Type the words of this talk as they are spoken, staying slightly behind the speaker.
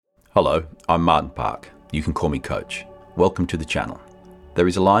Hello, I'm Martin Park. You can call me Coach. Welcome to the channel. There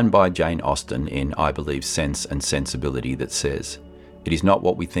is a line by Jane Austen in I Believe Sense and Sensibility that says, "It is not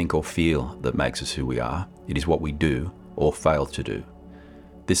what we think or feel that makes us who we are, it is what we do or fail to do."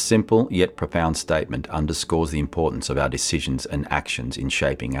 This simple yet profound statement underscores the importance of our decisions and actions in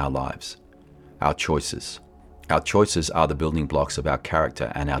shaping our lives. Our choices. Our choices are the building blocks of our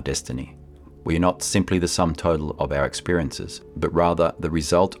character and our destiny. We are not simply the sum total of our experiences, but rather the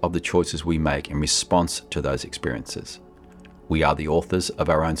result of the choices we make in response to those experiences. We are the authors of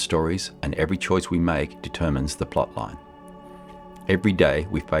our own stories, and every choice we make determines the plotline. Every day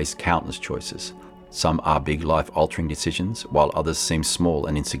we face countless choices. Some are big life-altering decisions, while others seem small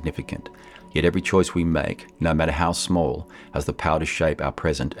and insignificant. Yet every choice we make, no matter how small, has the power to shape our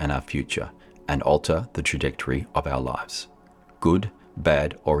present and our future, and alter the trajectory of our lives. Good,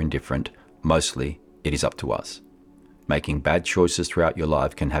 bad, or indifferent, mostly it is up to us. Making bad choices throughout your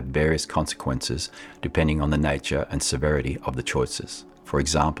life can have various consequences depending on the nature and severity of the choices. For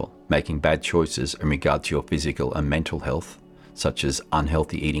example, making bad choices in regard to your physical and mental health, such as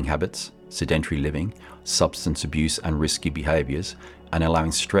unhealthy eating habits, sedentary living, substance abuse and risky behaviors, and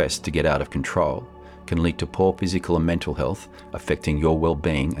allowing stress to get out of control, can lead to poor physical and mental health, affecting your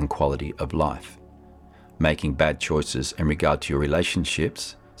well-being and quality of life. Making bad choices in regard to your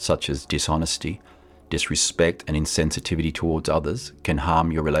relationships, such as dishonesty, disrespect, and insensitivity towards others, can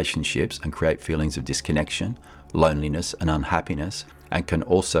harm your relationships and create feelings of disconnection, loneliness, and unhappiness, and can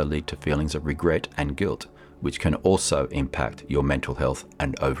also lead to feelings of regret and guilt, which can also impact your mental health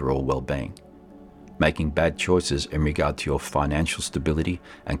and overall well-being. Making bad choices in regard to your financial stability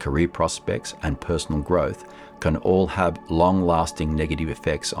and career prospects and personal growth can all have long-lasting negative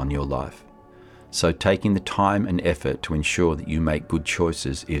effects on your life. So taking the time and effort to ensure that you make good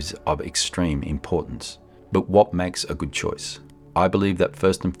choices is of extreme importance. But what makes a good choice? I believe that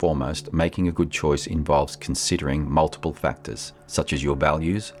first and foremost, making a good choice involves considering multiple factors, such as your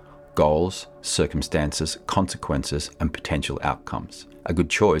values, goals, circumstances, consequences, and potential outcomes. A good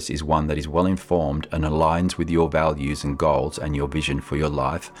choice is one that is well informed and aligns with your values and goals and your vision for your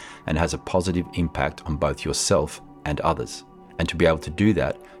life, and has a positive impact on both yourself and others. And to be able to do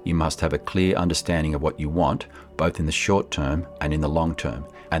that, you must have a clear understanding of what you want, both in the short term and in the long term,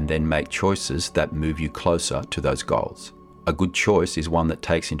 and then make choices that move you closer to those goals. A good choice is one that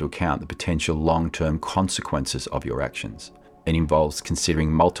takes into account the potential long-term consequences of your actions. It involves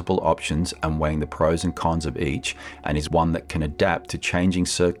considering multiple options and weighing the pros and cons of each, and is one that can adapt to changing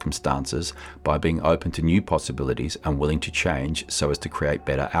circumstances by being open to new possibilities and willing to change so as to create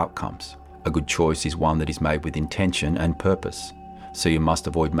better outcomes. A good choice is one that is made with intention and purpose. So you must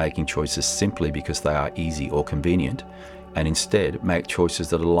avoid making choices simply because they are easy or convenient, and instead make choices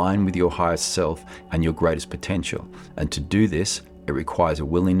that align with your highest self and your greatest potential. And to do this, it requires a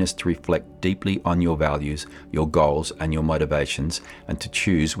willingness to reflect deeply on your values, your goals, and your motivations, and to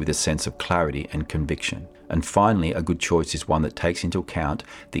choose with a sense of clarity and conviction. And finally, a good choice is one that takes into account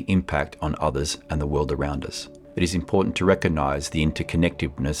the impact on others and the world around us. It is important to recognize the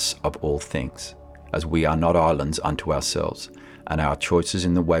interconnectedness of all things, as we are not islands unto ourselves, and our choices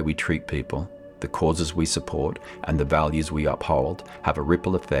in the way we treat people, the causes we support, and the values we uphold have a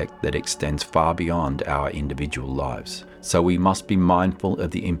ripple effect that extends far beyond our individual lives. So we must be mindful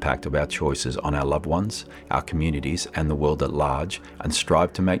of the impact of our choices on our loved ones, our communities, and the world at large, and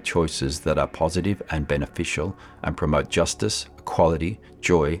strive to make choices that are positive and beneficial and promote justice, equality,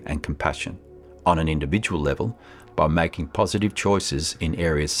 joy, and compassion. On an individual level, by making positive choices in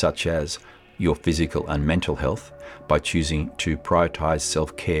areas such as your physical and mental health, by choosing to prioritize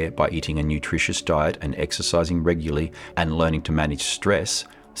self-care by eating a nutritious diet and exercising regularly, and learning to manage stress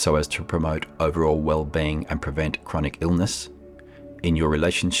so as to promote overall well-being and prevent chronic illness. In your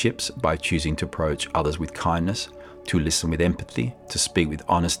relationships, by choosing to approach others with kindness, to listen with empathy, to speak with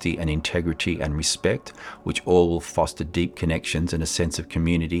honesty and integrity and respect, which all will foster deep connections and a sense of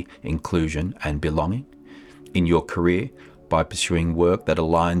community, inclusion, and belonging. In your career, by pursuing work that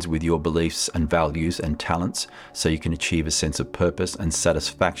aligns with your beliefs and values and talents, so you can achieve a sense of purpose and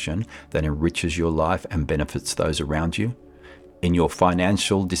satisfaction that enriches your life and benefits those around you. In your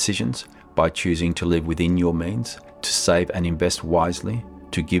financial decisions, by choosing to live within your means, to save and invest wisely,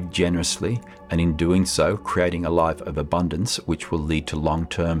 to give generously, and in doing so, creating a life of abundance which will lead to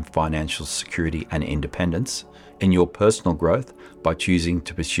long-term financial security and independence. In your personal growth, by choosing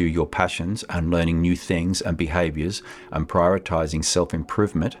to pursue your passions and learning new things and behaviors and prioritizing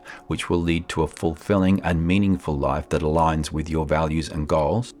self-improvement, which will lead to a fulfilling and meaningful life that aligns with your values and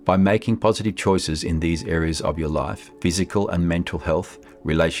goals. By making positive choices in these areas of your life, physical and mental health,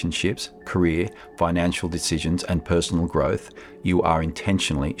 relationships, career, financial decisions, and personal growth, you are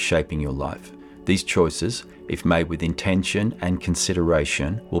intentionally shaping your life. These choices, if made with intention and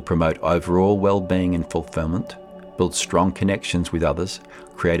consideration, will promote overall well-being and fulfillment, build strong connections with others,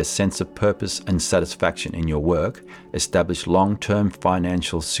 create a sense of purpose and satisfaction in your work, establish long-term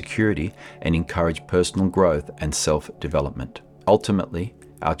financial security, and encourage personal growth and self-development. Ultimately,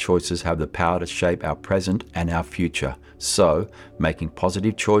 our choices have the power to shape our present and our future. So, making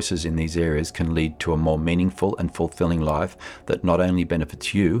positive choices in these areas can lead to a more meaningful and fulfilling life that not only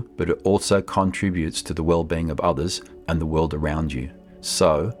benefits you, but it also contributes to the well-being of others and the world around you.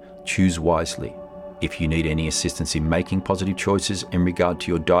 So, choose wisely. If you need any assistance in making positive choices in regard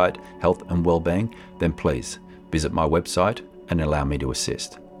to your diet, health, and well-being, then please visit my website and allow me to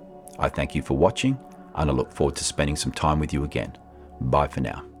assist. I thank you for watching, and I look forward to spending some time with you again. Bye for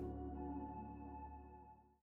now.